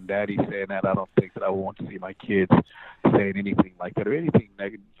daddy, and daddy saying that, I don't think that I would want to see my kids saying anything like that or anything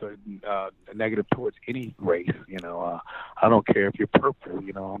negative towards any race. I don't care if you're purple.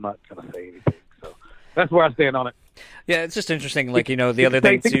 I'm not going to say anything. So that's where I stand on it. Yeah, it's just interesting. Like, the other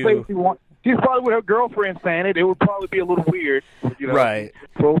thing too. She's probably with her girlfriend saying it. It would probably be a little weird. Right.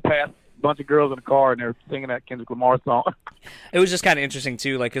 Roll past a bunch of girls in the car and they're singing that Kendrick Lamar song. It was just kind of interesting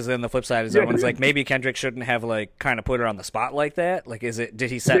too, like, because then the flip side is everyone's like, maybe Kendrick shouldn't have like kind of put her on the spot like that. Like,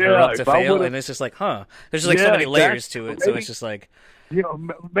 did he set her up to fail? And it's just like, there's just like so many layers to it. So it's just like,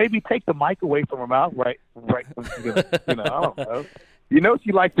 maybe take the mic away from her mouth, right? When she goes, I don't know.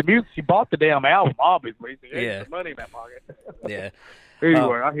 She likes the music. She bought the damn album, obviously. So there's some money in that pocket. Yeah.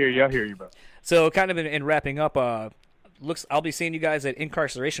 Anyway, I hear you, bro. So kind of in wrapping up, I'll be seeing you guys at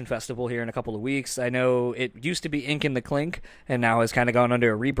Incarceration Festival here in a couple of weeks. I know it used to be Ink and the Clink, and now has kind of gone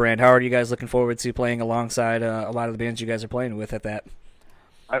under a rebrand. How are you guys looking forward to playing alongside a lot of the bands you guys are playing with at that?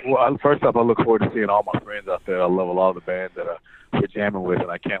 First off, I look forward to seeing all my friends out there. I love a lot of the bands that we're jamming with,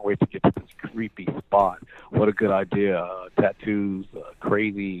 and I can't wait to get to this creepy spot. What a good idea. Tattoos,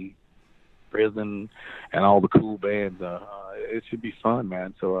 Crazy, Prison, and all the cool bands. It should be fun,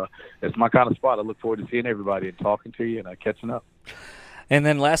 man. So it's my kind of spot. I look forward to seeing everybody and talking to you and catching up. And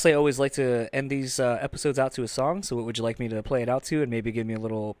then lastly, I always like to end these episodes out to a song. So what would you like me to play it out to and maybe give me a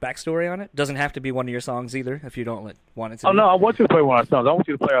little backstory on it? Doesn't have to be one of your songs either if you don't want it to be. No, I want you to play one of our songs. I want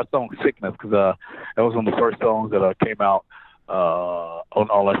you to play our song Sickness because that was one of the first songs that came out on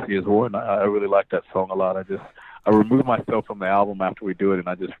All I See Is War, and I really like that song a lot. I removed myself from the album after we do it, and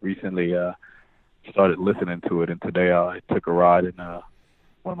I just recently started listening to it, and today I took a ride in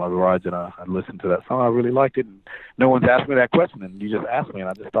one of my rides, and I listened to that song. I really liked it, and no one's asked me that question, and you just asked me, and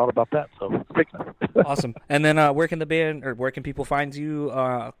I just thought about that. So, Sickness. Awesome. And then where can the band, or where can people find you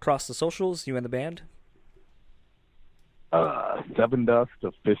across the socials, you and the band? Seven Dust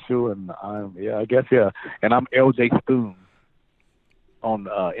Official, and I guess. And I'm LJ Spoon on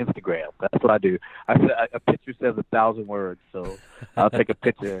Instagram. That's what I do. A picture says 1,000 words, so I'll take a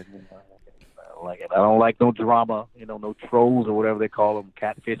picture and like it. I don't like no drama, no trolls or whatever they call them,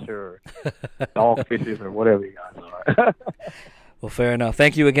 catfisher or dogfishers or whatever you guys are. Well, fair enough.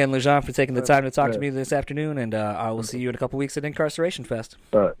 Thank you again, Lejean, for taking the time to talk to me this afternoon, and I will see you in a couple weeks at Incarceration Fest.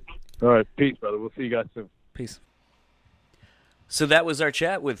 All right. Peace, brother. We'll see you guys soon. Peace. So that was our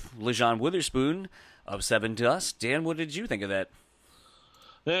chat with Lejean Witherspoon of Seven Dust. Dan, what did you think of that?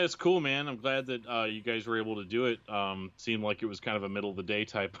 Yeah, it's cool, man. I'm glad that you guys were able to do it. Seemed like it was kind of a middle of the day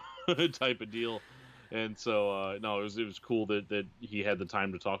type of deal, and so no, it was cool that he had the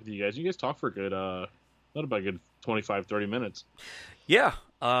time to talk to you guys. You guys talked for a good, not about a good 25-30 minutes. Yeah,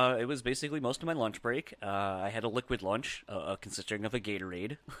 it was basically most of my lunch break. I had a liquid lunch consisting of a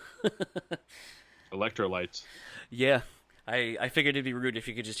Gatorade, electrolytes. Yeah. I figured it'd be rude if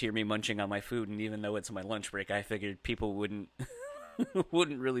you could just hear me munching on my food, and even though it's my lunch break, I figured people wouldn't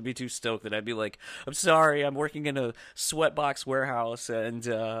really be too stoked that I'd be like, I'm sorry, I'm working in a sweatbox warehouse, and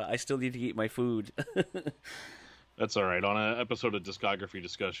I still need to eat my food. That's all right. On an episode of Discography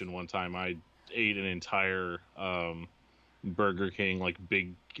Discussion one time, I ate an entire Burger King, like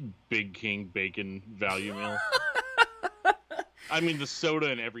Big King bacon value meal. I mean, the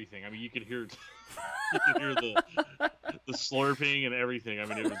soda and everything. I mean, you could hear the slurping and everything. I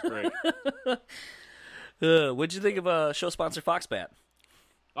mean, it was great. What'd you think of show sponsor Foxbat?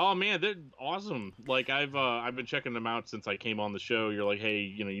 Oh man, they're awesome. Like I've been checking them out since I came on the show. You're like, hey,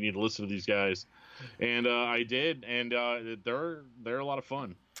 you need to listen to these guys, and I did, and they're a lot of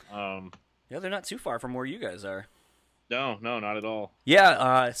fun. Yeah, they're not too far from where you guys are. No, not at all.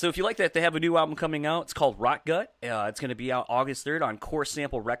 Yeah, so if you like that, they have a new album coming out. It's called Rock Gut. It's going to be out August 3rd on Core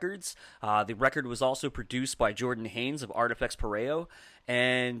Sample Records. The record was also produced by Jordan Haynes of Artifacts Pareo.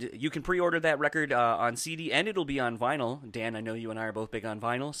 And you can pre-order that record on CD, and it'll be on vinyl. Dan, I know you and I are both big on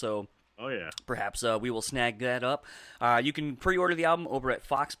vinyl, so... Oh, yeah. Perhaps we will snag that up. You can pre-order the album over at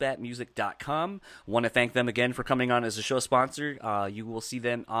foxbatmusic.com. Want to thank them again for coming on as a show sponsor. You will see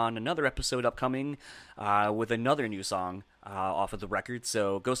them on another episode upcoming with another new song off of the record.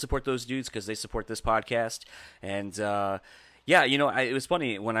 So go support those dudes because they support this podcast. And yeah, it was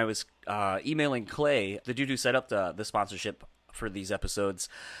funny when I was emailing Clay, the dude who set up the sponsorship for these episodes.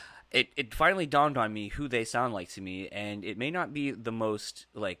 It finally dawned on me who they sound like to me, and it may not be the most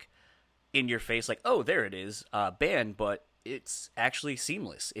in your face, like, oh, there it is, band, but it's actually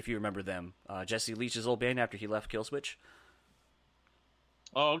Seamless, if you remember them. Jesse Leach's old band after he left Killswitch.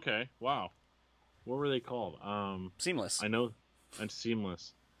 Oh, okay. Wow. What were they called? Seamless. I know. And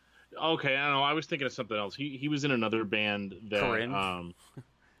Seamless. Okay, I don't know. I was thinking of something else. He was in another band that Corinne?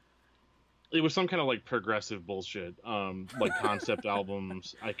 It was some kind of like progressive bullshit, like concept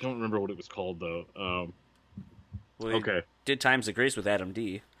albums. I can't remember what it was called though. We Okay. did Times of Grace with Adam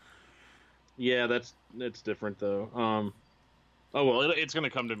D. Yeah, that's different though. Oh well, it's gonna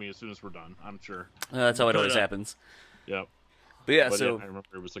come to me as soon as we're done. I'm sure. That's how it always But, happens. Yep. But yeah, But so yeah, I remember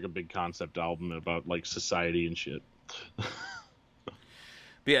it was like a big concept album about like society and shit. But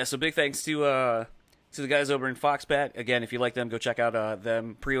yeah, so big thanks to the guys over in Foxbat. Again, if you like them, go check out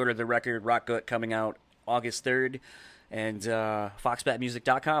them. Pre-order the record Rock Gut coming out August 3rd, and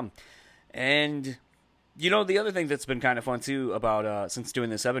foxbatmusic.com. And the other thing that's been kind of fun too about since doing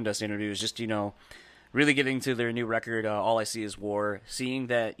the Seven Dust interview is just really getting to their new record, All I See Is War. Seeing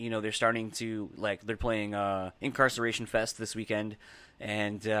that they're starting to they're playing Incarceration Fest this weekend,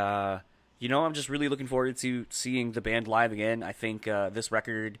 and I'm just really looking forward to seeing the band live again. I think this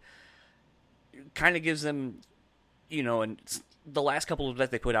record kind of gives them, and the last couple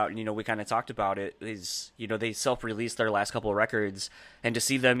that they put out, and we kind of talked about it, is they self-released their last couple of records, and to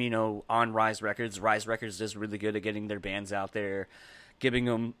see them on Rise Records does really good at getting their bands out there, giving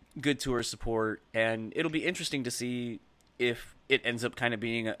them good tour support, and it'll be interesting to see if it ends up kind of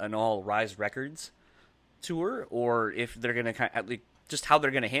being an all Rise Records tour, or if they're going to kind of, just how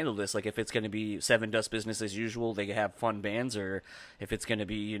they're going to handle this, like if it's going to be Seven Dust business as usual, they have fun bands, or if it's going to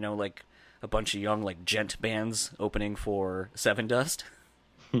be a bunch of young gent bands opening for Seven Dust.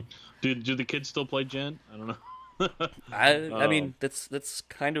 Do the kids still play gent? I don't know. I mean that's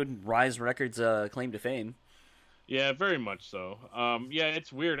kind of Rise Records' claim to fame. Yeah, very much so. Yeah,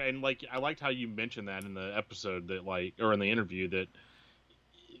 it's weird, and I liked how you mentioned that in the episode that or in the interview that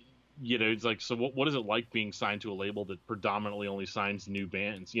it's so what is it like being signed to a label that predominantly only signs new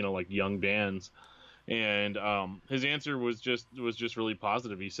bands, young bands? And his answer was just really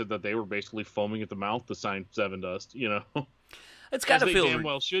positive. He said that they were basically foaming at the mouth to sign Seven Dust. It's got to feel damn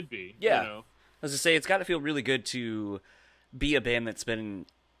well should be. Yeah, as I say, it's got to feel really good to be a band that's been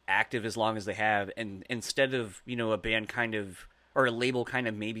active as long as they have, and instead of a band kind of, or a label kind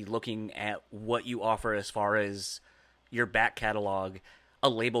of maybe looking at what you offer as far as your back catalog, a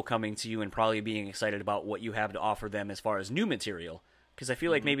label coming to you and probably being excited about what you have to offer them as far as new material, because I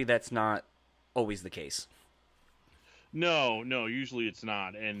feel like maybe that's not always the case. No, usually it's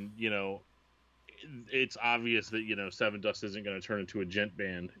not, and it's obvious that Seven Dust isn't going to turn into a gent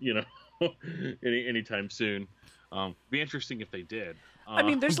band, anytime soon. Be interesting if they did. I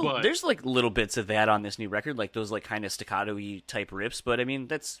mean, there's little bits of that on this new record, those kind of staccato-y type riffs, but I mean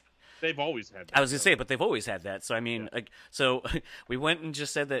they've always had that. I was going to say, but they've always had that. So, I mean, so we went and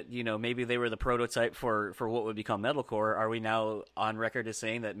just said that, maybe they were the prototype for what would become metalcore. Are we now on record as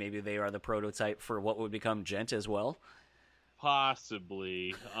saying that maybe they are the prototype for what would become gent as well?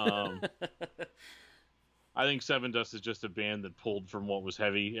 Possibly. I think Seven Dust is just a band that pulled from what was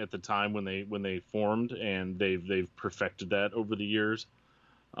heavy at the time when they formed, and they've perfected that over the years.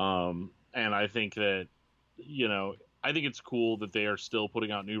 And I think that, I think it's cool that they are still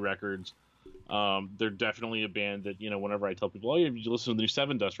putting out new records. They're definitely a band that, whenever I tell people, oh, yeah, you listen to the new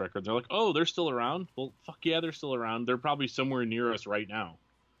Seven Dust record, they're like, oh, they're still around? Well, fuck yeah, they're still around. They're probably somewhere near us right now.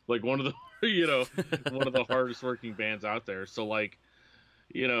 One of the, one of the hardest working bands out there. So,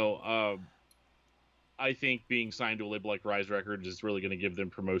 I think being signed to a label like Rise Records is really going to give them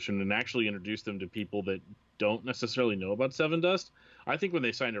promotion and actually introduce them to people that don't necessarily know about Seven Dust. I think when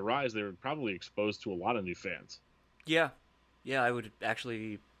they signed to Rise, they were probably exposed to a lot of new fans. Yeah, I would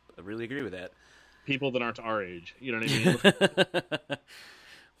actually really agree with that. People that aren't our age, you know what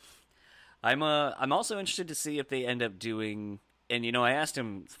I mean? I'm also interested to see if they end up doing, and I asked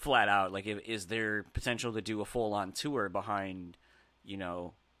him flat out, is there potential to do a full-on tour behind,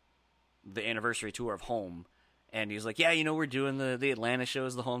 the anniversary tour of Home? And he's like, yeah, we're doing the Atlanta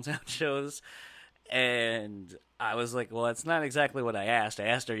shows, the hometown shows. And I was like, well, that's not exactly what I asked. I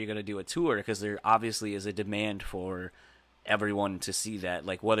asked, are you going to do a tour? Because there obviously is a demand for everyone to see that,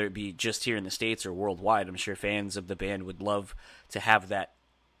 whether it be just here in the States or worldwide. I'm sure fans of the band would love to have that,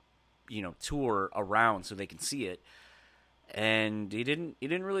 tour around so they can see it. And he didn't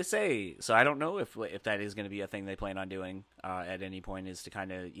really say. So I don't know if that is going to be a thing they plan on doing at any point, is to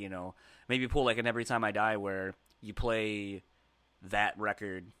kind of, maybe pull an Every Time I Die, where you play that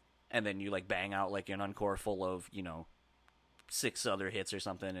record and then you bang out an encore full of 6 other hits or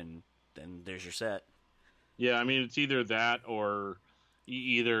something, and then there's your set. Yeah, I mean, it's either that or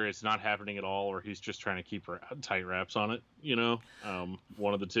either it's not happening at all, or he's just trying to keep tight wraps on it.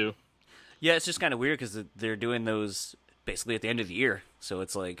 One of the two. Yeah, it's just kind of weird because they're doing those basically at the end of the year. So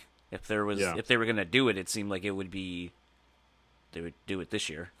it's if they were gonna do it, it seemed like it would be they would do it this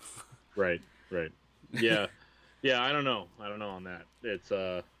year. Right. Yeah. Yeah, I don't know on that. It's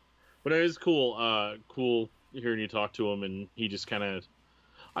but it is cool. Cool hearing you talk to him, and he just kind of.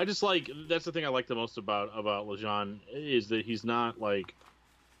 I just like that's the thing I like the most about Lejean is that he's not like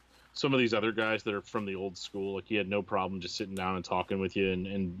some of these other guys that are from the old school. Like he had no problem just sitting down and talking with you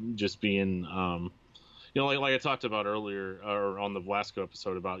and just being like I talked about earlier or on the Velasco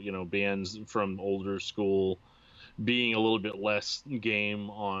episode about bands from older school being a little bit less game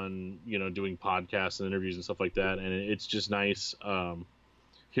on doing podcasts and interviews and stuff like that, and it's just nice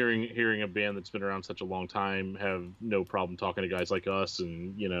hearing a band that's been around such a long time have no problem talking to guys like us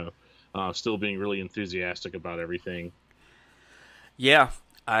and still being really enthusiastic about everything. Yeah,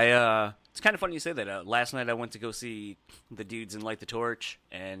 it's kind of funny you say that. Last night I went to go see the dudes in Light the Torch,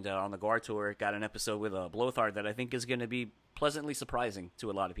 and on the Guar tour got an episode with Blothard that I think is going to be pleasantly surprising to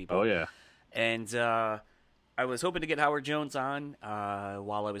a lot of people. Oh yeah, and I was hoping to get Howard Jones on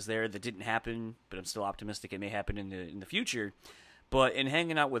while I was there. That didn't happen, but I'm still optimistic it may happen in the future. But in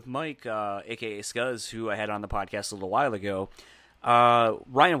hanging out with Mike, a.k.a. Scuzz, who I had on the podcast a little while ago,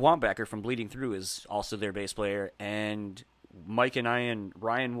 Ryan Wambacher from Bleeding Through is also their bass player. And Mike and I,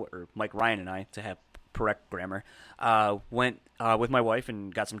 to have correct grammar, went with my wife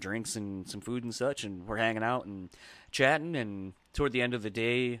and got some drinks and some food and such, and we're hanging out and chatting. And toward the end of the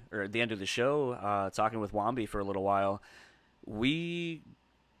day, or the end of the show, talking with Wambi for a little while, the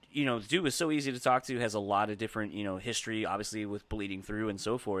dude was so easy to talk to, has a lot of different, history, obviously, with Bleeding Through and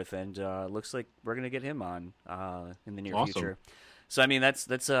so forth, and looks like we're going to get him on in the near future. So, I mean, that's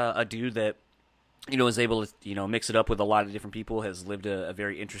a dude that, is able to, mix it up with a lot of different people, has lived a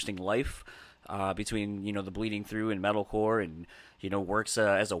very interesting life between, the Bleeding Through and metalcore, and, works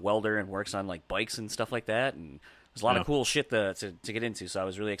as a welder and works on, like, bikes and stuff like that, and there's a lot of cool shit to get into, so I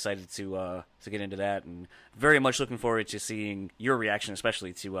was really excited to get into that, and very much looking forward to seeing your reaction,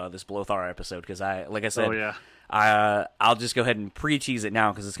 especially to this Blothar episode, because like I said, I'll just go ahead and pre-tease it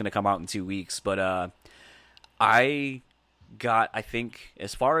now because it's going to come out in 2 weeks, but I think,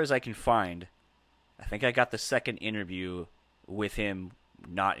 as far as I can find, I think I got the second interview with him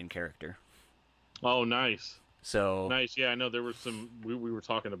not in character. Oh, nice. So nice, yeah, I know there was some, we were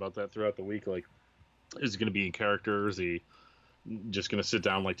talking about that throughout the week, like, is he going to be in character? Is he just going to sit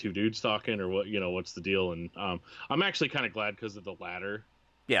down like two dudes talking, or what? What's the deal? And I'm actually kind of glad because of the latter.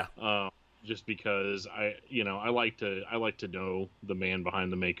 Yeah. Just because I like to know the man behind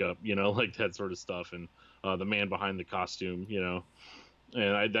the makeup, like that sort of stuff, and the man behind the costume,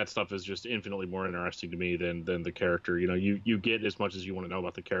 and that stuff is just infinitely more interesting to me than the character. You get as much as you want to know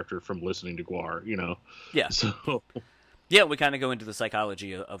about the character from listening to Guar. Yeah. So. Yeah, we kind of go into the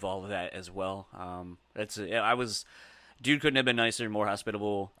psychology of all of that as well. Dude couldn't have been nicer, more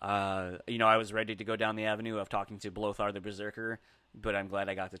hospitable. I was ready to go down the avenue of talking to Blothar the Berserker, but I'm glad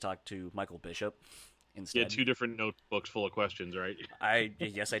I got to talk to Michael Bishop instead. Yeah, 2 different notebooks full of questions, right?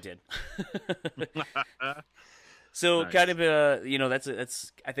 Yes, I did. So nice. Kind of,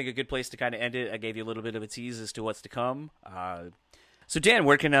 that's I think a good place to kind of end it. I gave you a little bit of a tease as to what's to come. So Dan,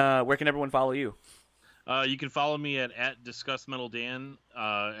 where can everyone follow you? You can follow me at Discuss Metal Dan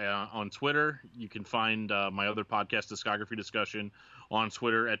on Twitter. You can find my other podcast, Discography Discussion, on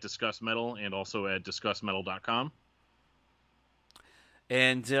Twitter at Discuss Metal and also at discussmetal.com.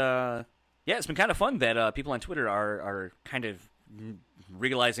 And it's been kind of fun that people on Twitter are kind of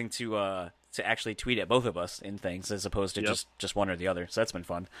realizing to actually tweet at both of us in things as opposed to just one or the other. So that's been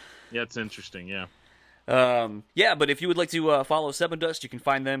fun. Yeah, it's interesting. Yeah. But if you would like to follow Sevendust, you can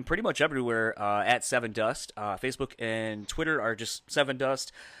find them pretty much everywhere at Sevendust. Facebook and Twitter are just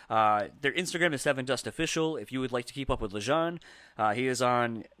Sevendust. Their Instagram is Sevendust Official. If you would like to keep up with Lejean, he is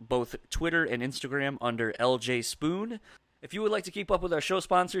on both Twitter and Instagram under LJ Spoon. If you would like to keep up with our show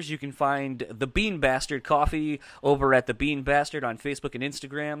sponsors, you can find The Bean Bastard Coffee over at The Bean Bastard on Facebook and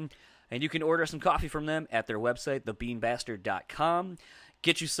Instagram. And you can order some coffee from them at their website, thebeanbastard.com.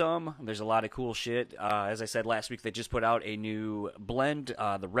 Get you some. There's a lot of cool shit. As I said last week, they just put out a new blend,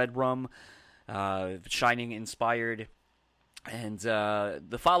 the Red Rum, Shining inspired. And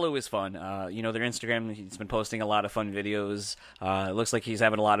the follow is fun. Their Instagram, he's been posting a lot of fun videos. It looks like he's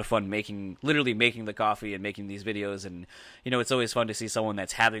having a lot of fun literally making the coffee and making these videos. And, it's always fun to see someone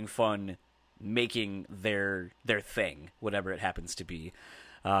that's having fun making their thing, whatever it happens to be.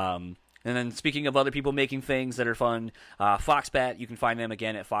 And then speaking of other people making things that are fun, Foxbat, you can find them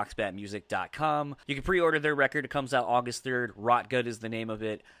again at foxbatmusic.com. You can pre-order their record. It comes out August 3rd. Rotgut is the name of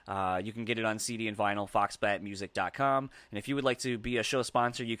it. You can get it on CD and vinyl, foxbatmusic.com. And if you would like to be a show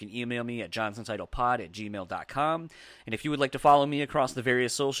sponsor, you can email me at johnsonTitlePod@gmail.com. And if you would like to follow me across the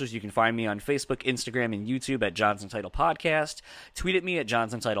various socials, you can find me on Facebook, Instagram, and YouTube at Johnson Title Podcast. Tweet at me at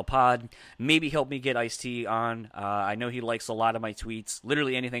Johnson Title Pod. Maybe help me get Ice-T on. I know he likes a lot of my tweets.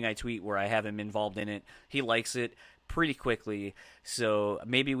 Literally anything I tweet where I have him involved in it, he likes it. pretty quickly. So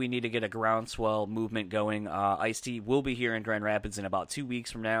maybe we need to get a groundswell movement going. Ice-T will be here in Grand Rapids in about 2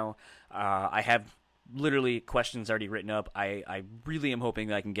 weeks from now. I have literally questions already written up. I really am hoping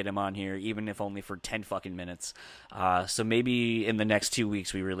that I can get him on here, even if only for 10 fucking minutes. So maybe in the next 2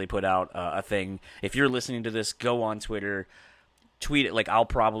 weeks we really put out a thing. If you're listening to this, go on Twitter, tweet it. Like, I'll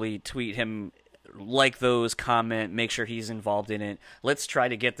probably tweet him, like those, comment, make sure he's involved in it. Let's try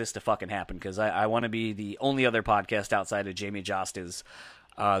to get this to fucking happen, because I want to be the only other podcast outside of Jamie Josta's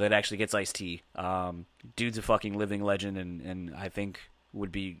that actually gets Ice-T. Dude's a fucking living legend, and I think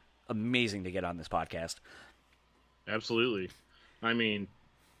would be amazing to get on this podcast. Absolutely. I mean,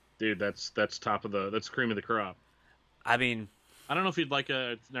 dude, that's top of that's cream of the crop. I mean, I don't know if you'd like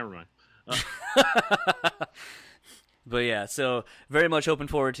never mind. But yeah, so very much open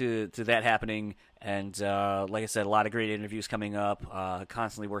forward to that happening. And like I said, a lot of great interviews coming up.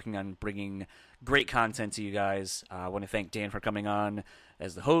 Constantly working on bringing great content to you guys. I want to thank Dan for coming on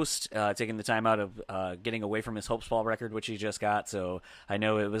as the host, taking the time out of getting away from his Hopesfall record, which he just got. So I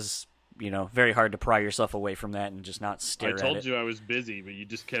know it was, very hard to pry yourself away from that and just not stare at it. I told you I was busy, but you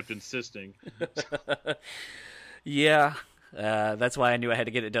just kept insisting. Yeah. That's why I knew I had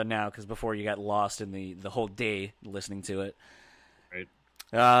to get it done now, because before you got lost in the whole day listening to it. Right.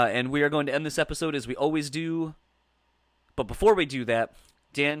 And we are going to end this episode as we always do. But before we do that,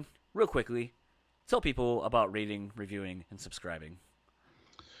 Dan, real quickly, tell people about rating, reviewing, and subscribing.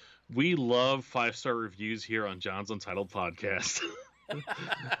 We love 5-star reviews here on John's Untitled Podcast.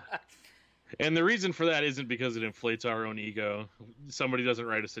 And the reason for that isn't because it inflates our own ego. Somebody doesn't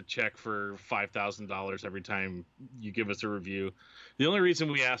write us a check for $5,000 every time you give us a review. The only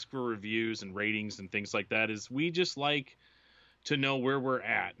reason we ask for reviews and ratings and things like that is we just like to know where we're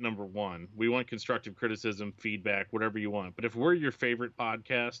at, number one. We want constructive criticism, feedback, whatever you want. But if we're your favorite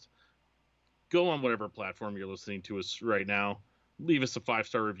podcast, go on whatever platform you're listening to us right now. Leave us a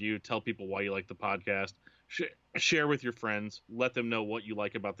 5-star review. Tell people why you like the podcast. Share with your friends. Let them know what you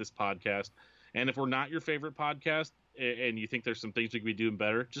like about this podcast. And if we're not your favorite podcast and you think there's some things we could be doing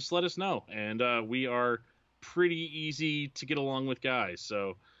better, just let us know. And we are pretty easy to get along with guys.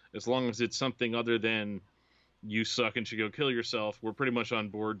 So as long as it's something other than you suck and should go kill yourself, we're pretty much on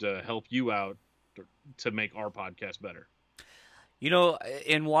board to help you out to make our podcast better.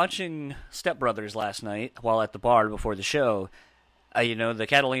 In watching Step Brothers last night while at the bar before the show, the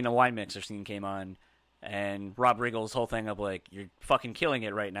Catalina wine mixer scene came on. And Rob Riggle's whole thing of like, you're fucking killing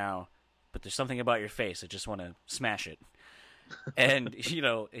it right now, but there's something about your face. I just want to smash it. And,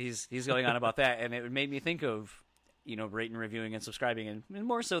 he's going on about that. And it made me think of, rating, reviewing, and subscribing, and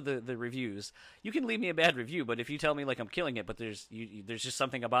more so the reviews. You can leave me a bad review, but if you tell me like I'm killing it, but there's just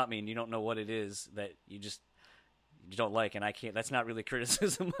something about me and you don't know what it is that you don't like, and I can't, that's not really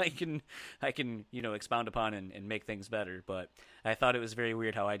criticism I can expound upon and make things better. But I thought it was very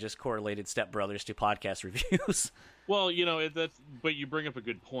weird how I just correlated Step Brothers to podcast reviews. Well, but you bring up a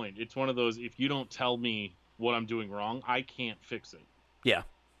good point. It's one of those, if you don't tell me what I'm doing wrong, I can't fix it. Yeah.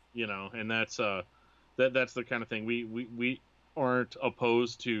 And that's that's the kind of thing. We aren't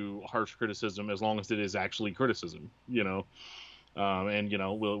opposed to harsh criticism as long as it is actually criticism, we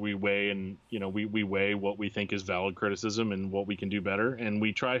weigh and we weigh what we think is valid criticism and what we can do better, and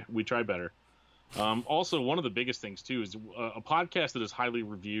we try better. Also, one of the biggest things too is a podcast that is highly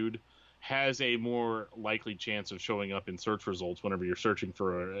reviewed has a more likely chance of showing up in search results whenever you're searching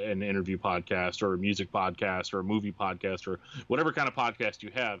for an interview podcast or a music podcast or a movie podcast or whatever kind of podcast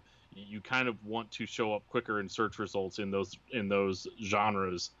you have. You kind of want to show up quicker in search results in those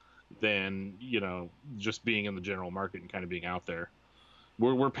genres than just being in the general market and kind of being out there.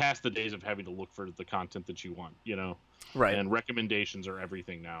 We're past the days of having to look for the content that you want, right? And recommendations are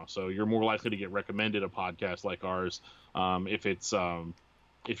everything now, so you're more likely to get recommended a podcast like ours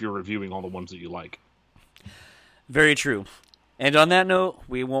if you're reviewing all the ones that you like. Very true. And on that note,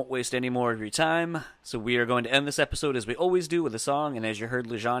 we won't waste any more of your time, so we are going to end this episode as we always do with a song, and as you heard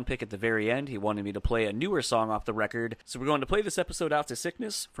Lejean pick at the very end, he wanted me to play a newer song off the record, so we're going to play this episode Out to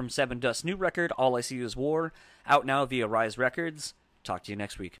Sickness from Sevendust's new record, All I See Is War, out now via Rise Records. Talk to you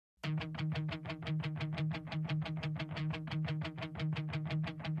next week.